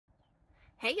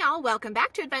Hey y'all, welcome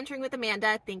back to Adventuring with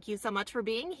Amanda. Thank you so much for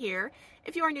being here.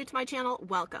 If you are new to my channel,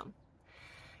 welcome.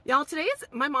 Y'all, today is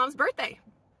my mom's birthday,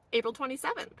 April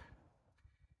 27th.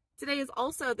 Today is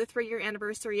also the 3-year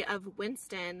anniversary of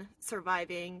Wynston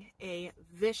surviving a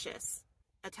vicious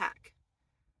attack.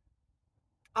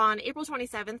 On April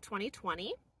 27th,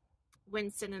 2020,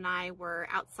 Wynston and I were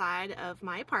outside of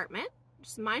my apartment,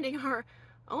 just minding our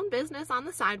own business on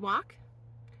the sidewalk,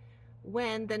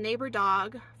 when the neighbor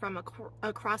dog from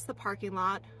across the parking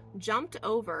lot jumped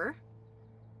over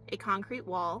a concrete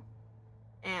wall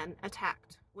and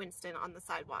attacked Wynston on the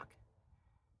sidewalk,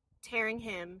 tearing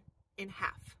him in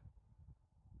half.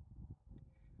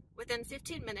 Within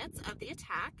 15 minutes of the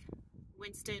attack,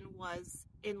 Wynston was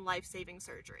in life-saving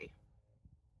surgery.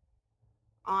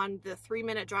 On the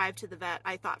 3-minute drive to the vet,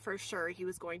 I thought for sure he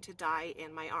was going to die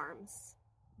in my arms.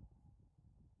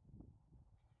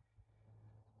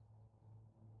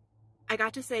 I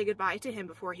got to say goodbye to him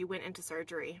before he went into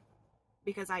surgery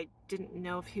because I didn't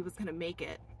know if he was going to make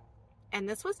it. And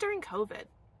this was during COVID.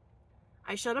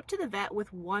 I showed up to the vet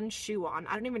with one shoe on.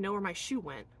 I don't even know where my shoe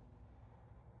went.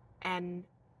 And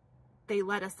they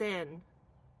let us in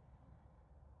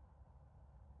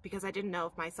because I didn't know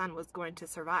if my son was going to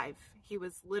survive. He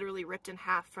was literally ripped in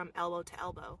half from elbow to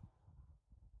elbow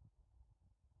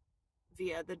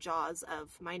via the jaws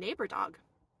of my neighbor dog.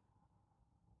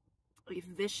 A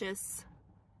vicious,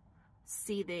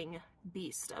 seething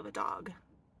beast of a dog.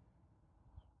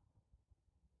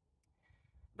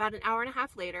 About an hour and a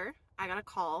half later, I got a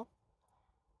call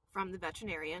from the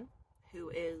veterinarian, who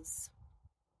is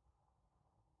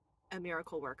a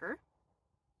miracle worker.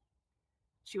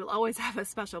 She will always have a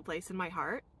special place in my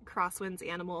heart. Crosswinds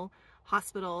Animal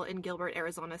Hospital in Gilbert,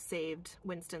 Arizona saved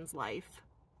Wynston's life.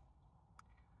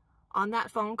 On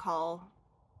that phone call,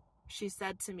 she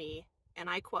said to me, and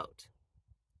I quote,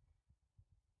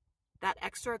 "That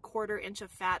extra 1/4 inch of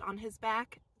fat on his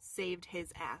back saved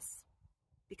his ass,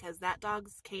 because that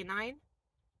dog's canine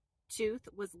tooth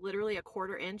was literally a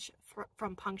 1/4 inch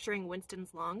from puncturing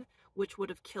Wynston's lung, which would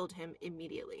have killed him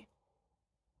immediately."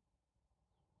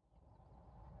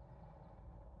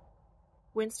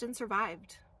 Wynston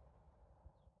survived.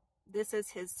 This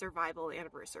is his survival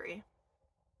anniversary.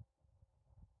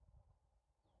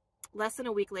 Less than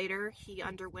a week later, he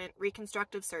underwent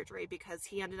reconstructive surgery because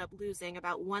he ended up losing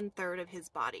about 1/3 of his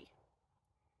body.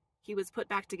 He was put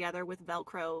back together with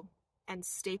Velcro and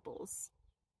staples.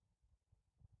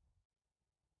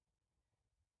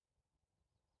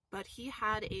 But he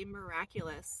had a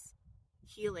miraculous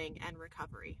healing and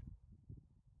recovery.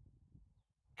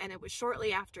 And it was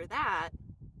shortly after that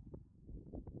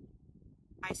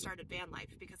I started van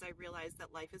life, because I realized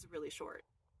that life is really short.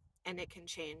 And it can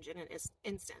change in an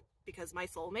instant, because my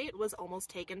soulmate was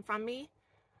almost taken from me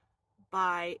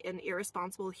by an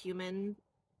irresponsible human's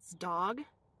dog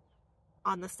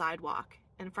on the sidewalk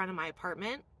in front of my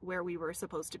apartment where we were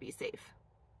supposed to be safe.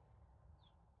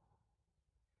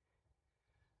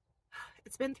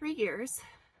 It's been 3 years,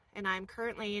 and I'm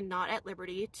currently not at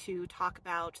liberty to talk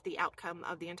about the outcome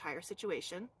of the entire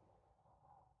situation.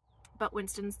 But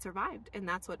Wynston survived, and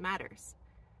that's what matters.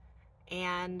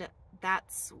 And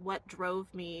that's what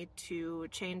drove me to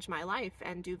change my life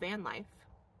and do van life.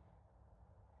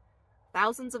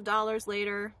 Thousands of dollars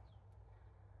later,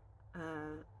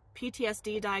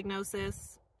 PTSD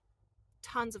diagnosis,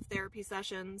 tons of therapy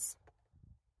sessions.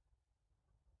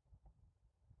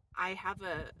 I have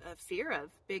a fear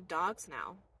of big dogs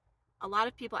now. A lot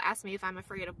of people ask me if I'm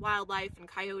afraid of wildlife and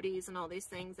coyotes and all these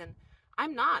things, and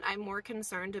I'm not. I'm more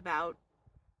concerned about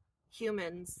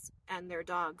humans and their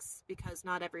dogs, because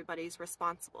not everybody's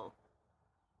responsible.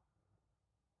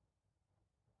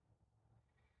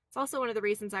 It's also one of the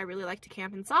reasons I really like to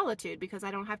camp in solitude, because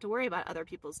I don't have to worry about other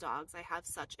people's dogs. I have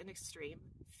such an extreme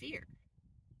fear.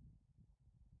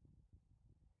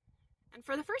 And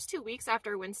for the first 2 weeks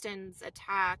after Wynston's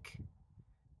attack,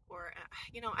 or,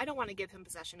 I don't want to give him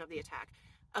possession of the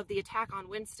attack on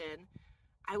Wynston,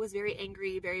 I was very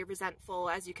angry, very resentful.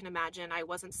 As you can imagine, I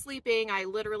wasn't sleeping. I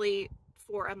literally,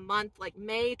 for a month, like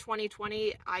May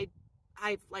 2020, I've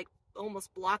like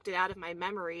almost blocked it out of my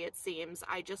memory, it seems.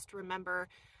 I just remember,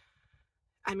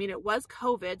 it was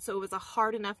COVID, so it was a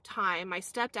hard enough time. My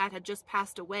stepdad had just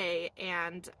passed away,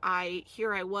 and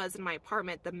here I was in my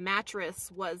apartment. The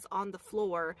mattress was on the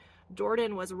floor.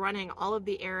 Jordan was running all of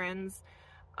the errands.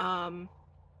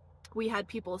 We had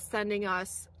people sending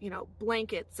us,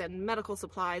 blankets and medical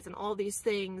supplies and all these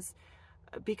things,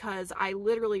 because I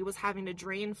literally was having to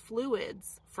drain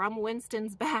fluids from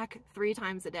Wynston's back 3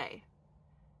 times a day.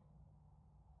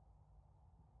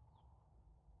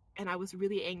 And I was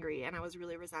really angry and I was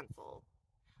really resentful.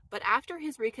 But after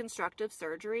his reconstructive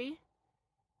surgery,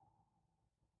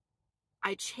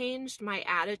 I changed my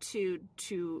attitude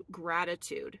to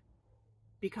gratitude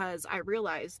because I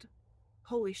realized,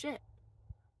 holy shit,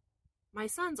 my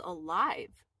son's alive.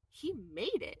 He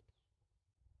made it.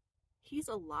 He's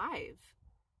alive.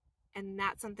 And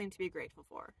that's something to be grateful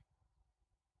for.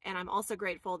 And I'm also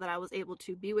grateful that I was able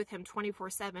to be with him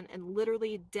 24/7 and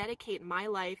literally dedicate my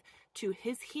life to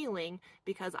his healing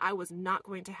because I was not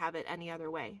going to have it any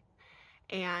other way.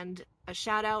 And a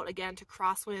shout out again to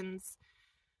Crosswinds.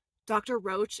 Dr.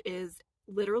 Roach is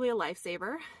literally a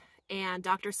lifesaver. And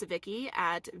Dr. Savicki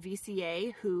at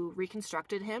VCA, who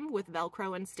reconstructed him with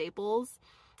Velcro and staples,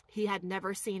 he had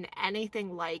never seen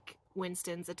anything like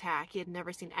Wynston's attack. He had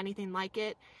never seen anything like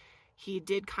it. He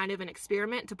did kind of an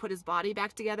experiment to put his body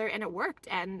back together, and it worked.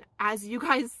 And as you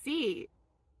guys see,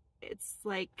 it's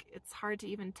like, it's hard to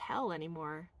even tell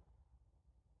anymore.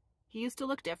 He used to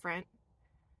look different.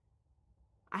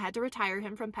 I had to retire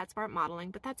him from PetSmart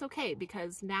modeling, but that's okay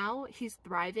because now he's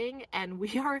thriving and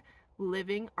we are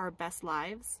living our best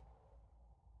lives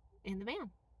in the van.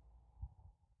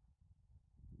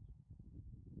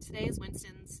 Today is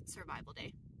Wynston's survival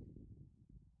day.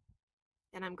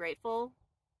 And I'm grateful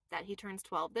that he turns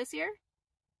 12 this year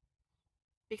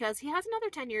because he has another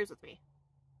 10 years with me.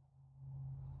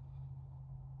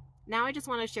 Now I just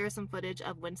want to share some footage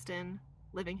of Wynston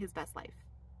living his best life.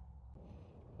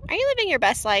 Are you living your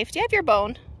best life? Do you have your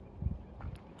bone?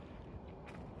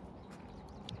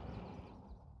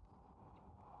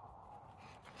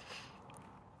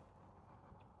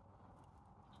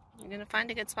 You're going to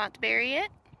find a good spot to bury it?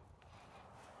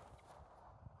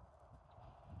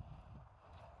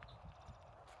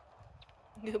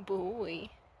 Good boy.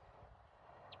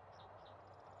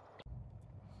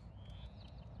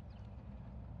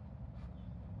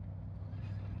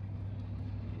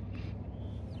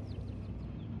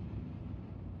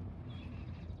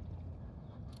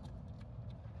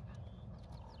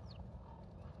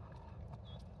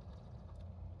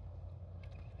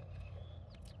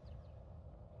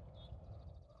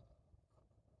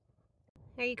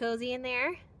 Are you cozy in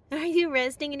there? Are you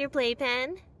resting in your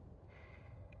playpen?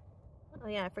 Oh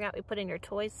yeah, I forgot we put in your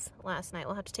toys last night.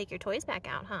 We'll have to take your toys back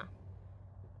out, huh?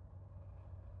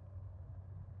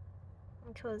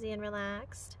 Cozy and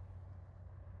relaxed.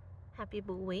 Happy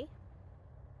boy.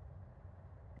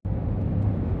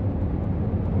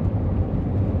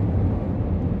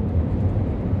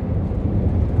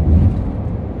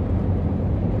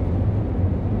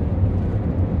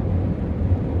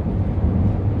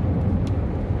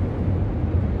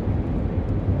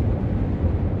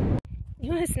 You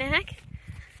want a snack?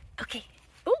 Okay.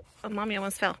 Oh, mommy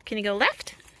almost fell. Can you go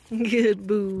left? Good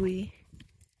boy.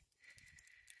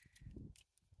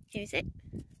 Can you sit?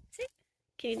 Sit.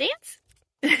 Can you dance?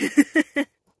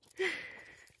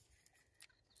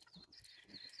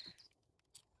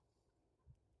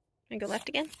 And go left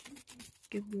again.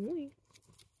 Good boy.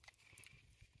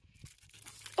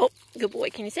 Oh, good boy.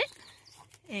 Can you sit?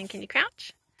 And can you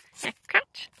crouch? Yeah,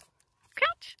 crouch.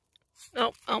 Crouch.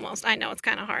 Oh, almost. I know it's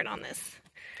kind of hard on this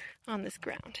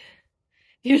ground.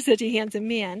 You're such a handsome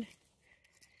man.